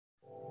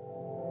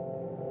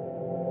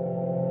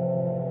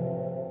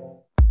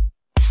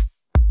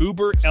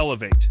Uber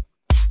Elevate.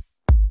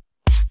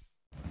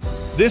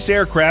 This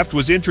aircraft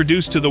was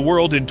introduced to the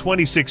world in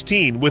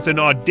 2016 with an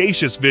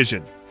audacious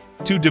vision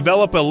to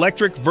develop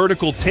electric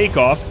vertical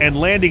takeoff and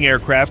landing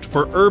aircraft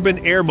for urban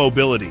air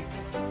mobility.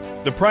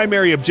 The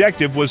primary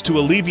objective was to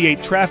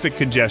alleviate traffic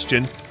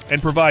congestion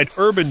and provide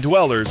urban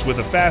dwellers with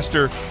a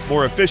faster,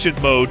 more efficient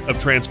mode of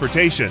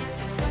transportation.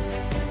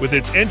 With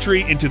its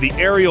entry into the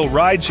aerial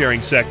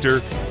ride-sharing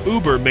sector,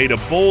 Uber made a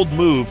bold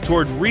move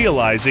toward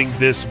realizing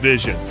this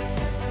vision.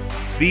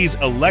 These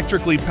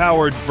electrically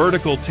powered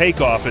vertical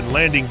takeoff and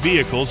landing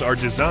vehicles are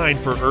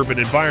designed for urban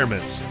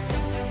environments.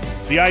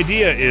 The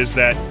idea is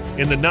that,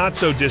 in the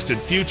not-so-distant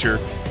future,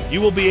 you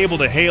will be able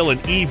to hail an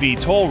EV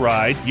toll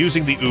ride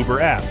using the Uber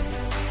app,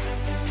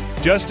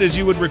 just as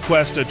you would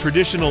request a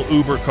traditional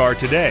Uber car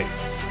today.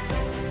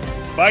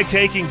 By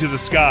taking to the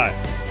skies,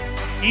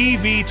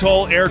 EV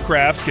toll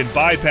aircraft can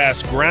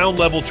bypass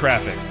ground-level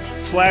traffic,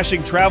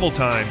 slashing travel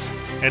times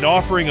and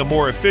offering a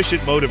more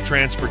efficient mode of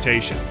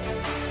transportation.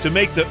 To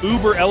make the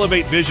Uber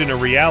Elevate vision a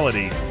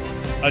reality,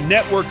 a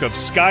network of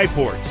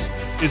skyports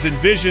is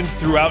envisioned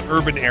throughout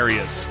urban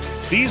areas.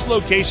 These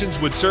locations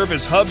would serve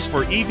as hubs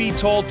for EV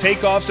toll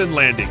takeoffs and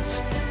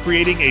landings,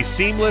 creating a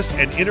seamless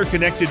and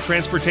interconnected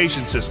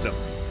transportation system.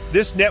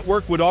 This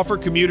network would offer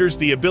commuters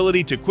the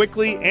ability to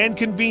quickly and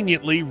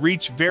conveniently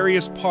reach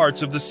various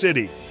parts of the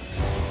city.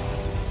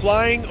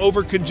 Flying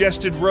over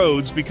congested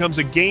roads becomes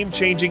a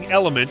game-changing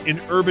element in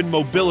urban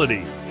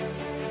mobility.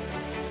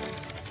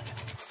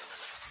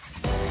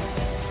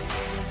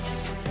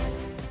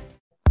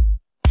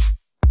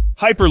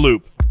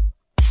 Hyperloop.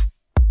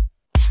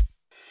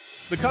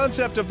 The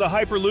concept of the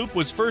Hyperloop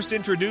was first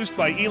introduced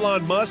by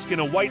Elon Musk in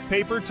a white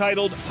paper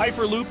titled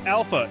Hyperloop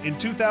Alpha in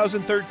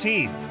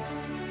 2013.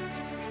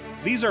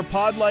 These are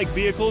pod-like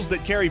vehicles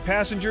that carry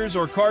passengers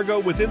or cargo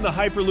within the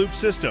Hyperloop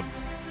system.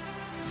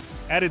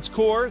 At its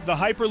core, the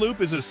Hyperloop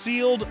is a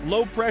sealed,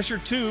 low-pressure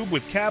tube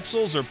with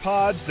capsules or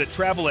pods that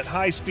travel at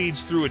high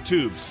speeds through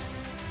tubes.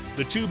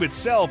 The tube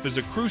itself is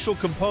a crucial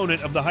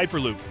component of the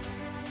Hyperloop.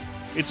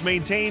 It's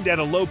maintained at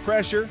a low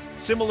pressure,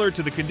 similar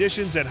to the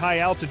conditions at high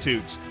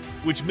altitudes,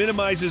 which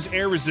minimizes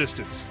air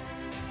resistance.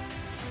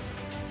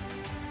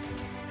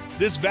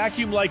 This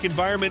vacuum-like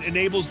environment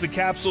enables the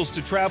capsules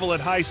to travel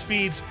at high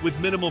speeds with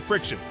minimal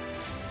friction.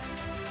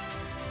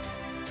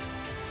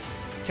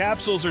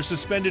 Capsules are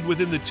suspended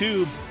within the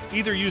tube,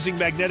 either using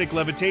magnetic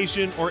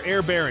levitation or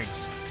air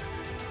bearings.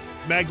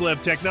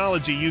 Maglev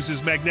technology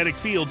uses magnetic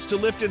fields to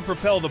lift and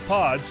propel the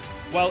pods,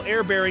 while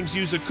air bearings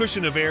use a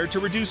cushion of air to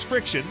reduce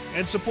friction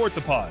and support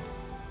the pod.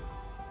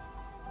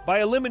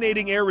 By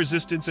eliminating air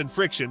resistance and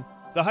friction,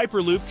 the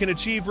Hyperloop can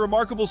achieve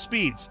remarkable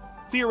speeds,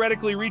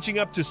 theoretically reaching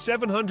up to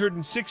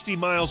 760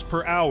 miles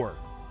per hour.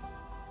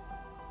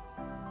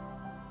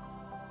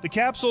 The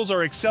capsules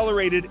are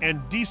accelerated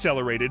and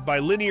decelerated by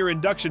linear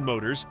induction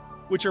motors,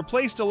 which are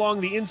placed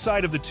along the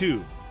inside of the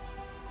tube.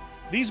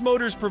 These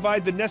motors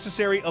provide the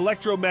necessary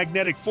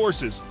electromagnetic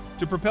forces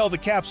to propel the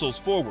capsules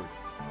forward.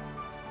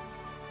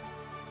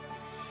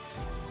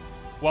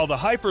 While the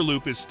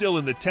Hyperloop is still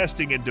in the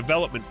testing and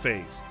development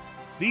phase,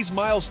 these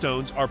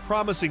milestones are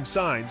promising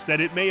signs that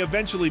it may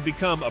eventually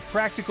become a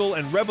practical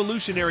and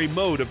revolutionary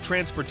mode of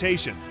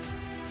transportation.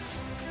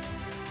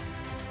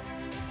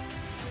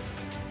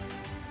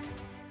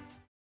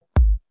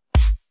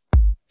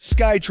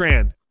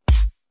 Skytran.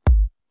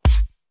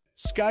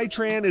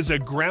 Skytran is a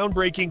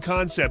groundbreaking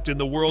concept in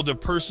the world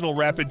of personal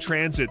rapid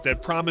transit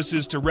that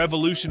promises to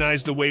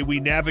revolutionize the way we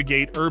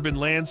navigate urban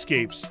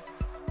landscapes.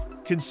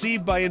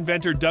 Conceived by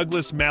inventor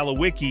Douglas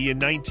Malowicki in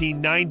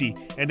 1990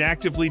 and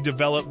actively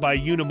developed by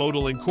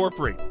Unimodal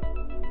Incorporate.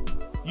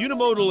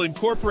 Unimodal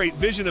Incorporate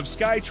vision of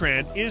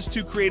Skytran is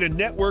to create a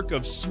network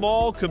of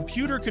small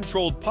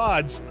computer-controlled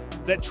pods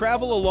that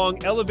travel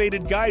along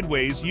elevated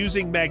guideways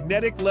using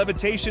magnetic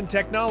levitation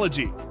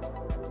technology.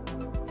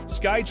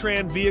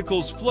 Skytran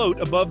vehicles float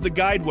above the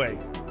guideway,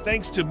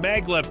 thanks to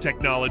maglev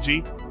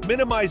technology,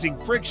 minimizing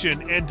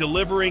friction and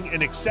delivering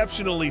an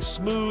exceptionally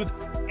smooth,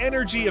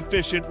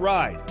 energy-efficient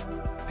ride.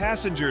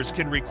 Passengers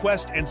can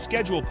request and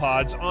schedule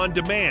pods on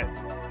demand,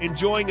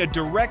 enjoying a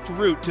direct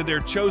route to their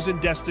chosen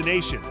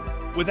destination,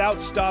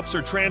 without stops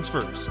or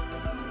transfers.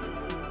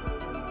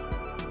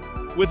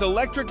 With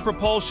electric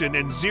propulsion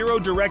and zero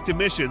direct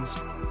emissions,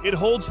 it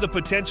holds the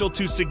potential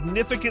to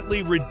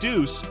significantly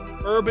reduce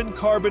urban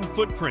carbon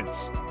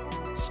footprints.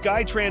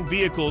 Skytran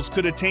vehicles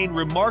could attain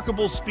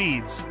remarkable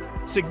speeds,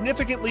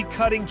 significantly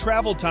cutting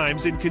travel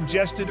times in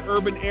congested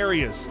urban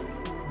areas,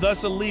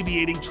 thus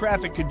alleviating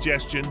traffic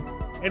congestion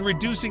and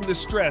reducing the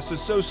stress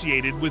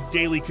associated with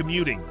daily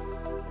commuting.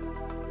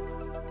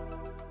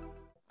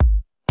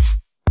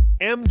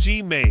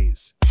 MG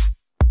Maze.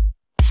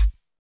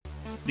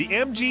 The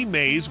MG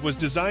Maze was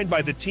designed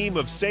by the team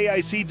of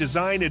CIC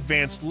Design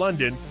Advanced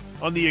London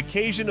on the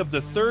occasion of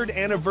the 3rd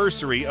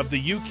anniversary of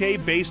the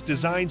UK-based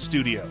design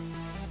studio.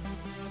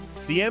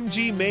 The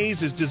MG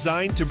Maze is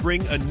designed to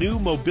bring a new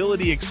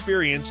mobility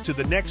experience to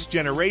the next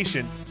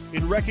generation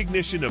in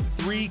recognition of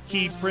 3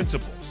 key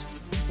principles.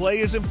 Play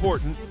is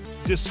important,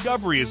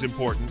 discovery is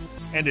important,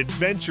 and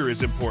adventure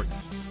is important.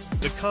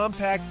 The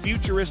compact,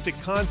 futuristic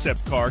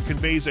concept car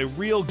conveys a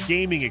real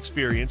gaming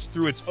experience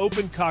through its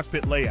open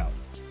cockpit layout,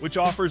 which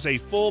offers a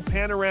full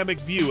panoramic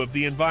view of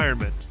the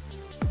environment.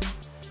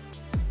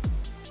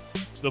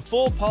 The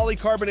full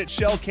polycarbonate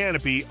shell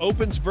canopy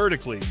opens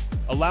vertically,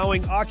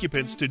 allowing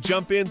occupants to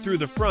jump in through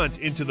the front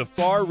into the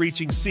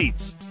far-reaching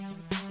seats.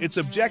 Its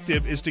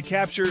objective is to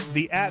capture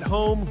the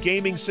at-home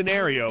gaming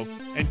scenario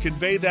and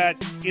convey that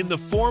in the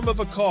form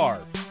of a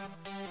car.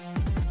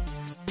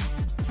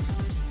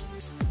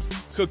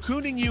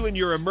 Cocooning you in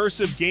your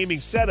immersive gaming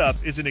setup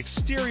is an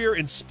exterior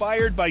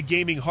inspired by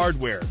gaming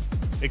hardware.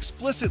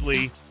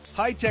 Explicitly,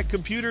 high-tech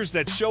computers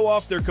that show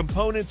off their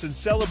components and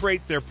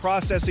celebrate their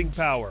processing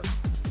power.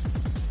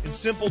 In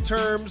simple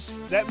terms,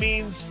 that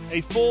means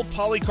a full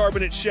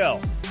polycarbonate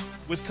shell,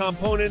 with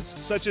components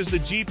such as the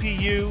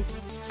GPU,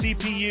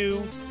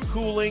 CPU,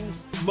 cooling,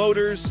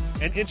 motors,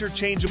 and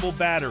interchangeable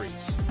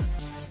batteries.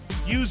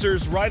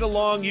 Users ride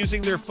along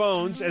using their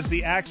phones as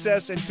the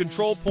access and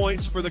control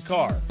points for the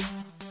car.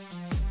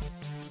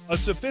 A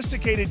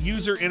sophisticated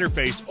user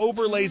interface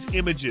overlays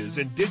images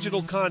and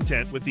digital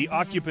content with the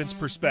occupant's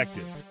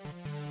perspective.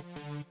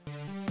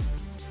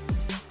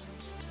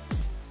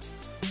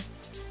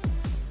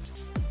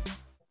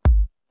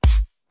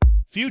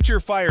 Future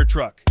fire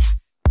truck.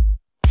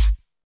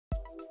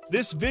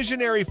 This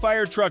visionary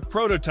fire truck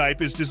prototype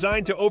is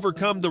designed to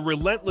overcome the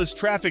relentless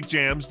traffic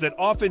jams that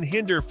often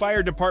hinder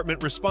fire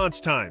department response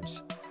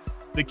times.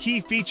 The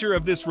key feature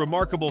of this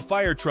remarkable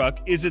fire truck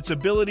is its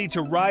ability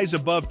to rise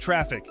above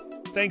traffic,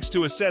 thanks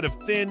to a set of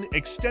thin,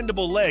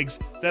 extendable legs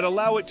that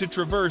allow it to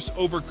traverse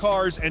over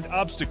cars and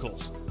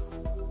obstacles.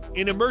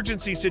 In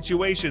emergency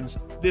situations,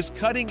 this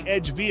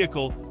cutting-edge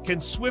vehicle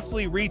can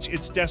swiftly reach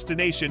its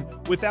destination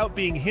without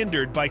being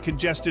hindered by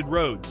congested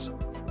roads.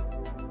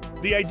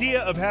 The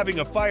idea of having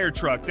a fire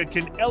truck that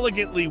can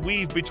elegantly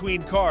weave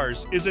between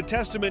cars is a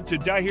testament to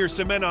Dahir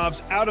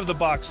Semenov's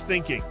out-of-the-box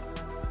thinking.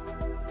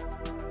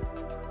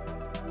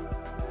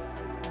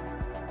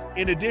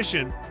 In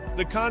addition,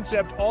 the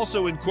concept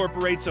also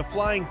incorporates a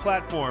flying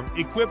platform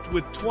equipped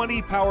with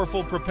 20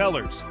 powerful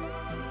propellers.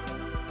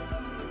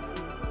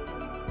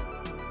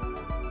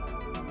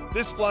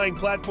 This flying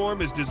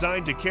platform is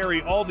designed to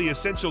carry all the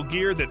essential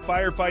gear that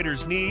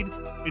firefighters need,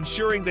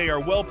 ensuring they are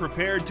well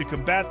prepared to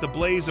combat the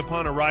blaze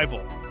upon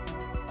arrival.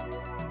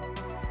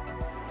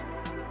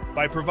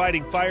 By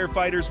providing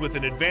firefighters with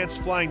an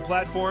advanced flying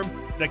platform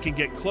that can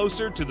get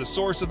closer to the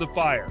source of the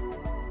fire.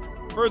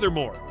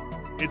 Furthermore,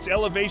 its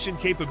elevation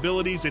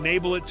capabilities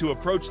enable it to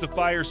approach the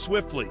fire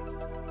swiftly,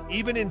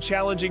 even in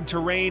challenging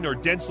terrain or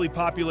densely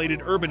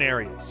populated urban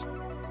areas.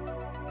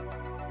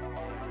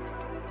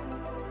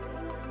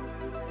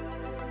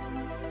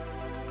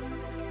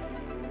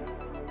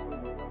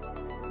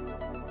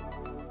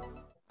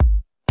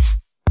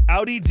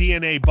 Audi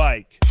DNA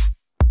Bike.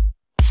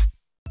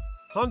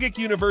 Hongik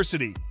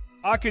University,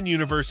 Aachen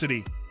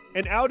University,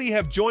 and Audi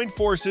have joined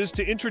forces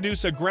to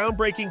introduce a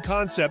groundbreaking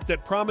concept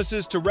that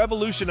promises to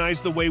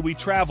revolutionize the way we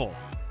travel.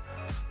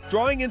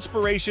 Drawing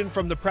inspiration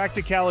from the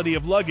practicality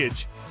of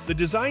luggage, the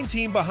design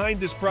team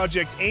behind this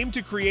project aimed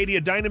to create a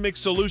dynamic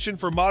solution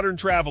for modern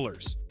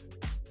travelers.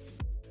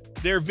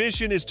 Their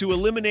vision is to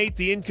eliminate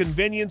the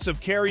inconvenience of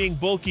carrying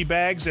bulky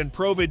bags and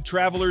provide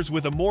travelers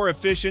with a more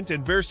efficient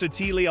and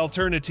versatile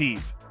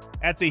alternative.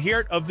 At the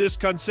heart of this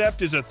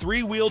concept is a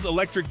three-wheeled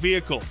electric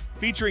vehicle,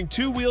 featuring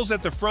 2 wheels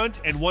at the front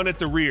and 1 at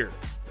the rear.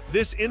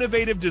 This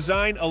innovative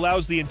design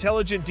allows the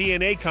intelligent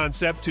DNA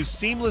concept to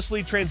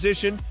seamlessly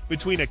transition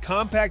between a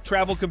compact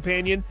travel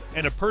companion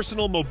and a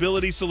personal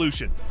mobility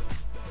solution.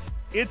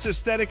 Its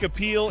aesthetic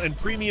appeal and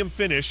premium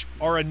finish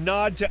are a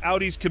nod to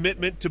Audi's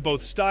commitment to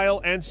both style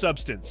and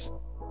substance.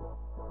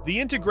 The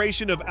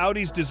integration of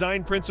Audi's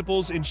design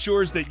principles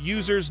ensures that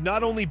users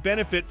not only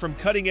benefit from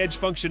cutting-edge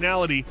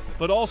functionality,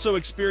 but also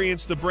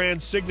experience the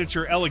brand's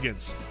signature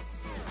elegance.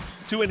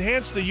 To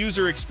enhance the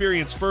user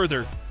experience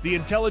further, the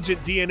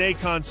intelligent DNA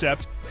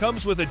concept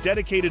comes with a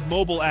dedicated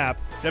mobile app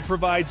that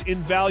provides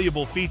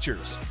invaluable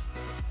features.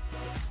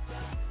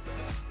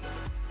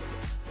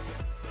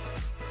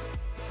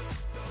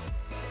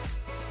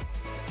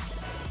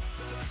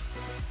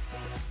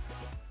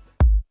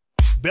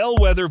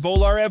 Bellwether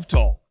Volar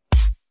Evtol.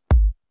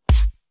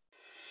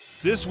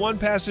 This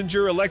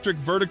one-passenger electric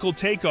vertical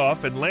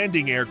takeoff and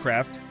landing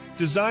aircraft,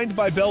 designed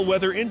by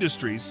Bellwether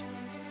Industries,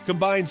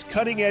 combines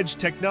cutting-edge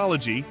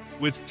technology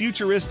with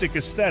futuristic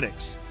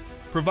aesthetics,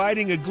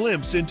 providing a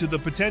glimpse into the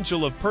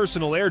potential of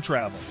personal air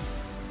travel.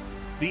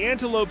 The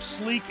Antelope's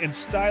sleek and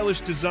stylish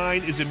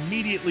design is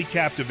immediately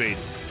captivating.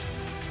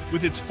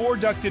 With its 4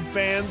 ducted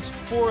fans,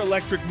 4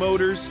 electric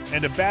motors,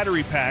 and a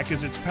battery pack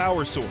as its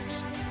power source.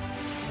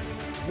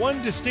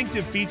 One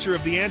distinctive feature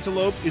of the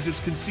Antelope is its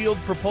concealed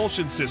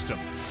propulsion system,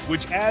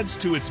 which adds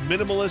to its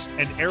minimalist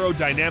and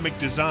aerodynamic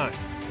design.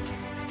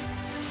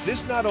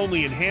 This not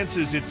only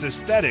enhances its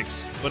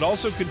aesthetics, but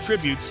also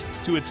contributes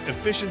to its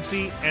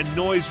efficiency and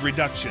noise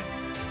reduction.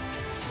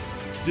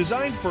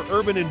 Designed for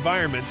urban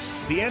environments,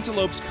 the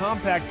Antelope's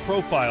compact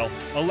profile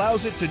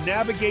allows it to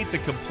navigate the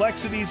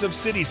complexities of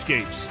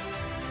cityscapes.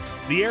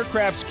 The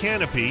aircraft's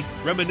canopy,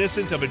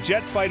 reminiscent of a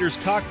jet fighter's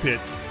cockpit,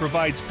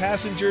 provides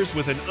passengers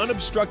with an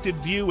unobstructed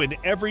view in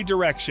every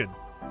direction.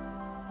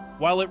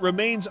 While it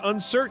remains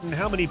uncertain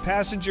how many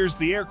passengers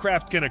the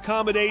aircraft can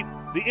accommodate,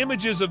 the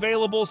images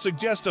available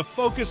suggest a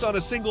focus on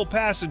a single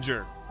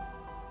passenger.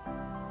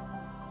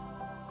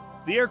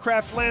 The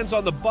aircraft lands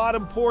on the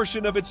bottom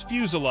portion of its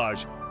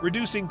fuselage,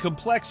 reducing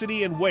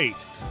complexity and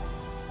weight.